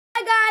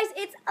guys,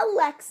 it's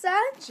Alexa,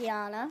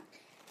 Gianna.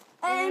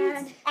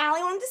 and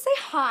Allie wanted to say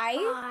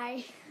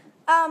hi.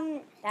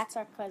 Hi. That's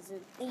our cousin.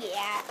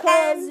 Yeah.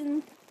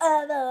 Cousin.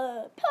 And,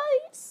 the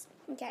pies.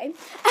 Okay. And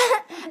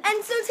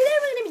so today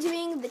we're going to be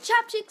doing the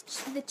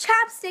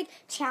chapstick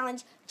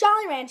challenge,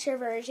 Jolly Rancher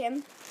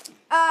version.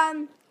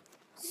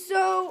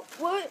 So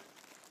what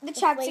the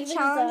chapstick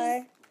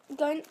challenge is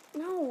going?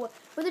 No.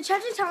 What the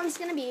chapstick challenge is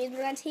going to be is we're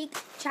going to take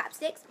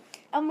chapsticks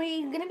and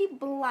we're going to be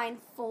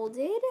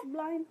blindfolded.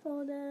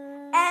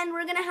 And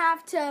we're going to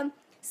have to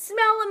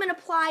smell them and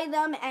apply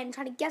them and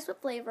try to guess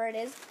what flavor it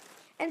is.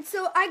 And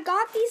so I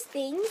got these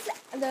things,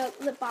 the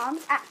lip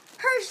balms, at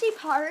Hershey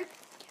Park.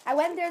 I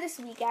went there this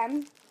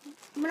weekend.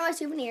 One of my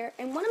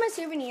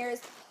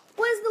souvenirs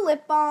was the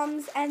lip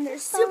balms, and they're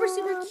super,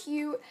 super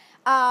cute.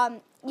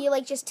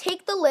 You just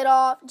take the lid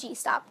off.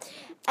 Stop.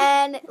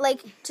 And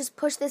just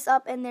push this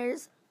up, and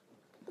there's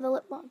the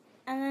lip balm.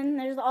 And then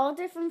there's all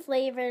different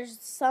flavors.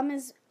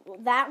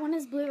 That one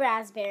is blue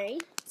raspberry.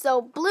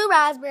 So blue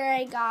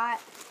raspberry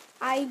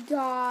I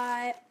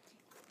got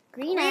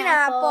green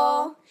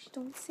apple.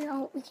 Don't see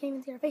we can't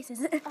even see our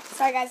faces.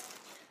 Sorry guys.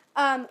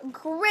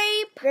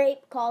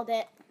 Grape called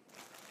it.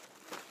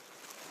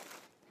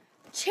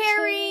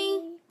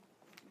 Cherry.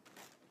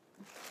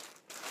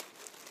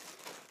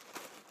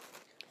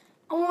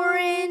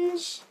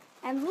 Orange.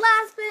 And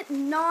last but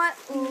not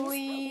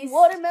least,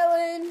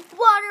 watermelon.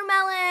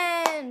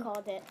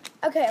 Called it.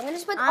 Okay, I'm gonna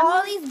just put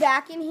all these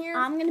back in here.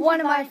 I'm gonna one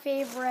of my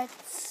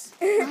favorites.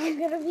 I'm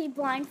gonna be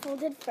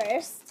blindfolded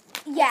first.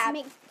 Yeah.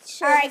 Make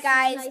sure. All right,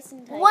 guys. Nice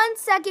and tight. 1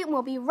 second.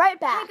 We'll be right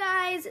back.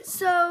 Hi, guys.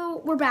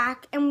 So we're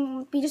back,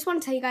 and we just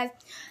want to tell you guys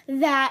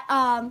that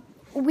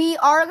we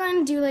are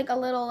going to do a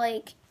little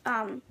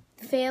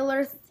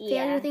failure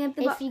thing at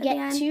the If you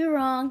get two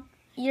wrong,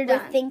 you're we're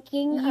done.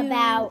 thinking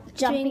about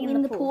jumping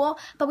in the pool.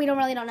 But we don't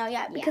know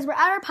yet because we're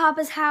at our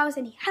papa's house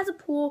and he has a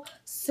pool.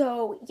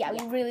 So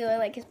we really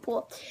like his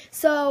pool.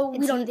 So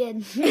we don't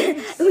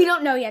we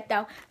don't know yet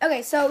though.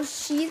 Okay, so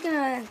she's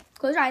gonna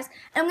close her eyes.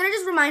 And I'm gonna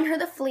just remind her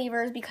the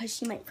flavors because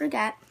she might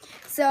forget.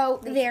 So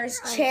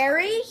there's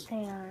cherry,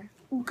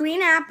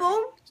 green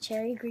apple,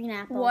 green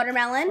apple,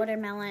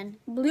 watermelon,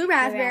 blue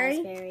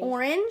raspberry,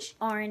 orange,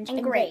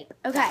 and grape.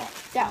 Okay,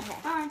 go. Okay.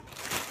 Oh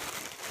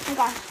my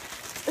gosh.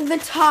 The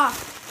top.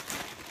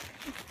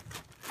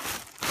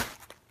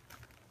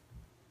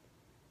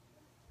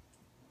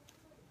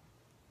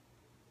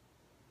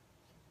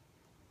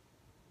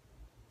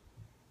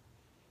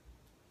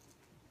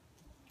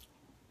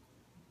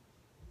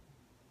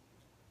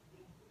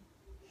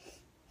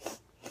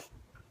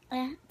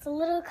 It's a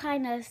little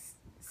kind of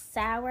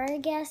sour, I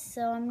guess,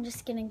 so I'm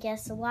just going to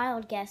guess a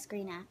wild guess,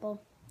 green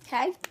apple.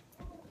 Okay.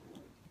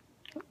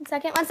 1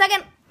 second.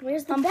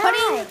 Where's the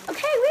bag?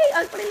 Okay, wait.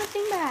 I was putting the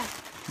thing back.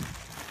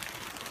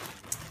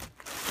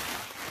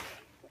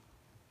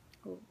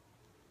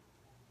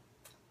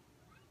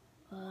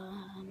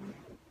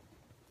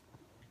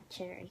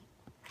 Cherry.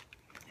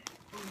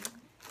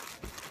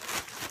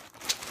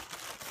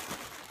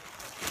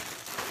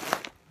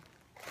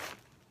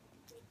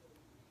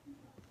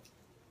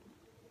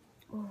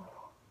 Oh,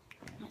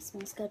 that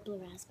smells good,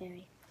 blue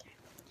raspberry.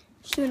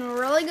 She's doing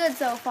really good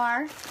so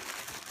far.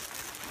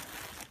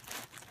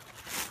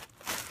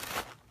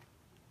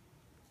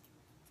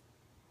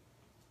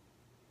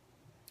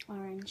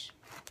 Orange.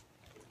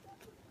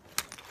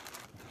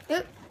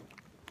 Oop.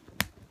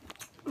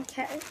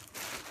 Okay.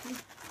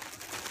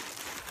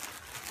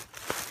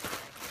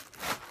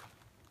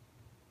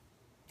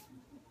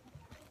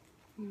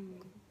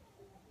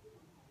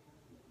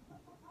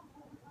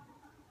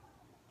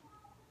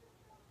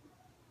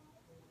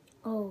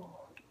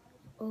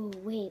 Oh,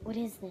 wait, what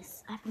is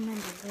this? I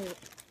remember,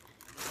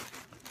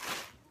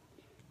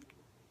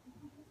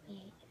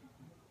 wait.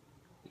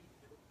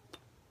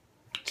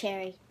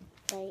 Cherry,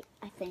 right,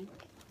 I think.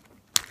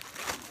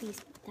 Please,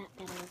 that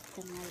better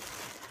than right.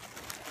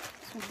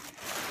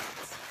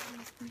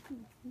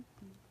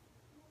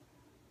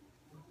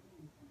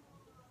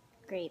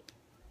 Grape.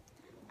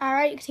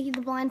 Alright, you can take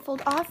the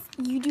blindfold off.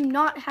 You do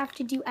not have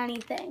to do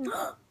anything.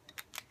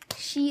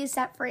 She is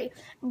set free.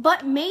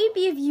 But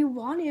maybe if you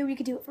want to, you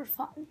could do it for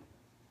fun.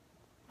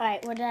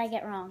 Alright, what did I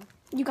get wrong?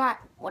 You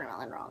got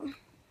watermelon wrong.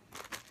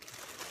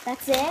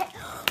 That's it?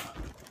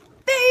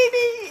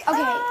 Baby!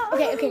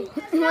 Okay.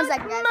 1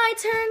 second, guys. My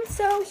turn,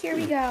 so here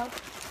we go.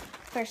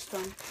 First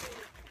one.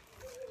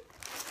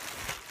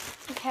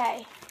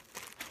 Okay.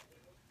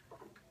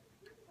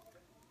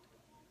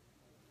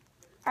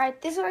 Alright,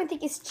 this one I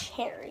think is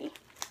cherry.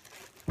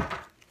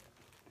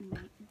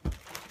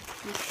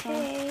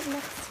 Okay,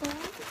 next one.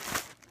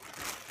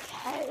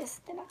 Okay, this is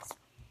the next one.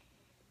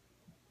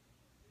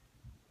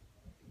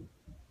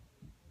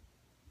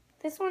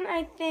 This one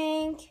I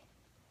think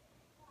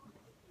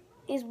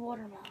is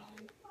watermelon.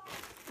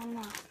 I don't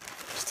know.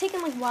 Just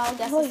taking wild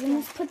guesses. Oh, you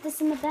must put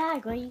this in the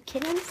bag. Are you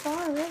kidding?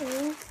 Sorry.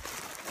 Okay.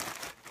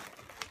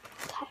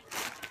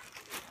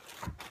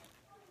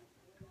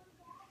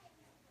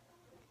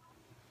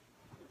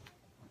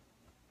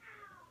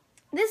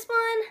 This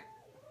one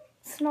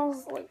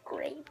smells like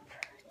grape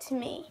to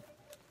me.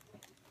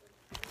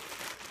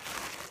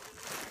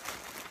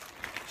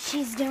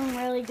 She's doing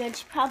really good.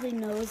 She probably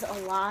knows a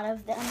lot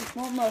of them,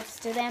 well,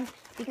 most of them,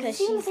 because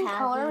she's the same had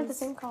color with these.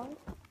 the same color.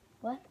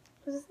 What?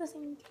 Was this the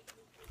same?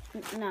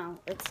 No,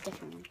 it's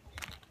different.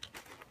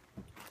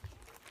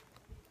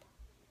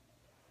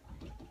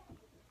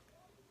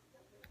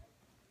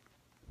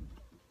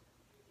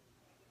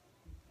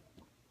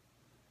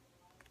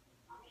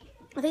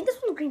 I think this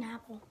one's green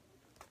apple.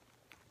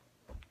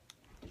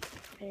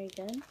 Very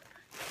good.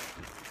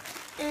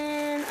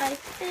 And I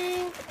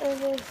think it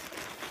was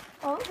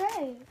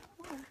okay.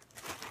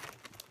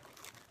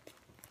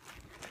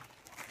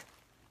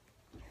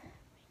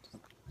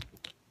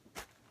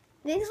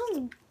 I think this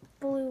one's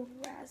blue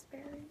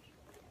raspberry.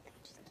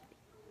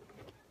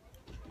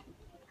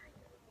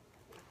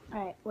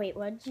 All right, wait,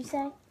 what did you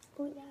say?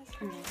 Blue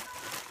raspberry.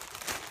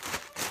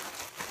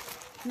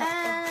 Okay.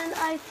 And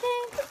I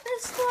think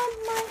this one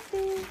might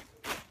be.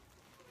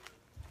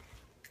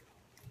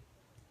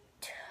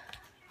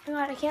 Oh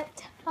God, I can't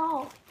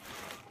tell.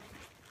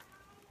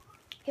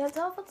 I can't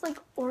tell if it's like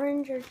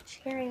orange or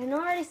cherry. I know I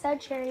already said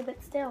cherry,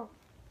 but still.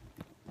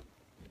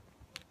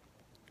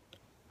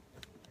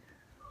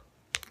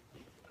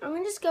 I'm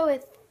gonna just go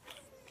with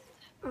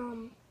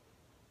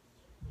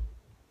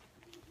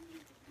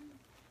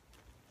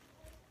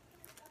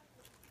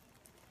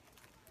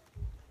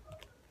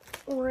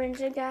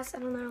orange, I guess. I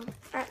don't know.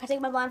 Alright, can I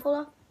take my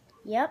blindfold off?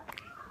 Yep.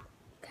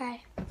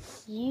 Okay.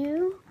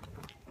 You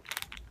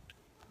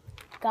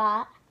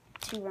got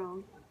 2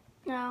 wrong.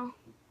 No.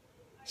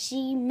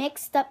 She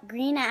mixed up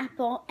green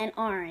apple and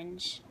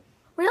orange.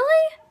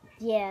 Really?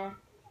 Yeah.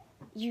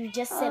 You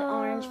just said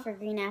orange for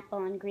green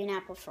apple and green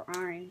apple for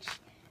orange.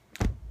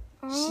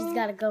 She's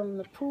got to go in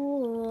the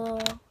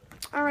pool.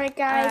 All right,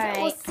 guys. All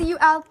right. We'll see you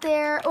out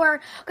there. Or,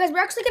 guys, we're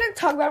actually going to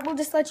talk about it. We'll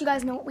just let you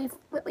guys know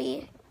what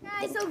we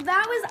Guys, so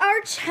that was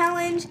our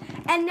challenge.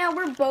 And now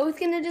we're both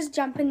going to just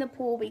jump in the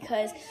pool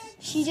because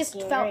she just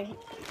felt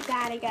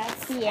bad, I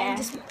guess. Yeah. And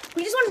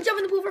we just want to jump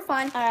in the pool for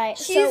fun. All right.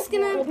 She's so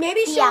going to,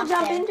 maybe she'll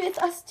jump in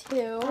with us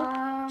too.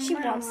 She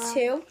wants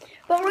to.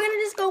 But we're going to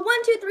just go 1,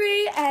 2,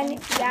 3. And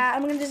yeah,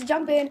 I'm going to just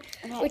jump in,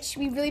 which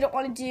we really don't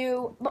want to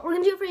do. But we're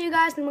going to do it for you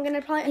guys. And we're going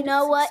to probably You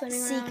know what?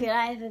 Secret,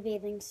 I have a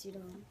bathing suit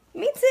on.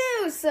 Me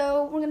too.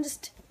 So we're going to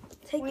just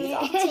take these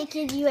off.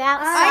 Taking you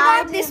outside.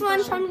 I got this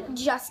one from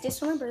Justice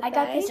for my birthday. I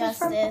got this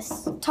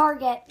Justice. from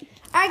Target.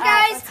 All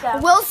right, let's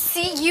guys. go. We'll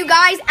see you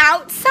guys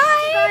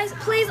outside. Guys,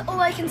 please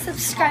like and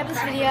subscribe to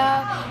this video.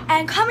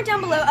 And comment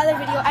down below other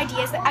video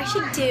ideas that I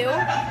should do.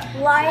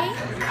 Like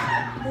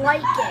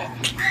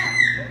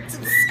it.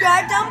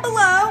 Subscribe down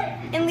below.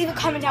 And leave a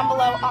comment down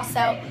below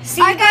also.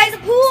 See you guys. See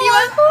you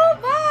at the pool.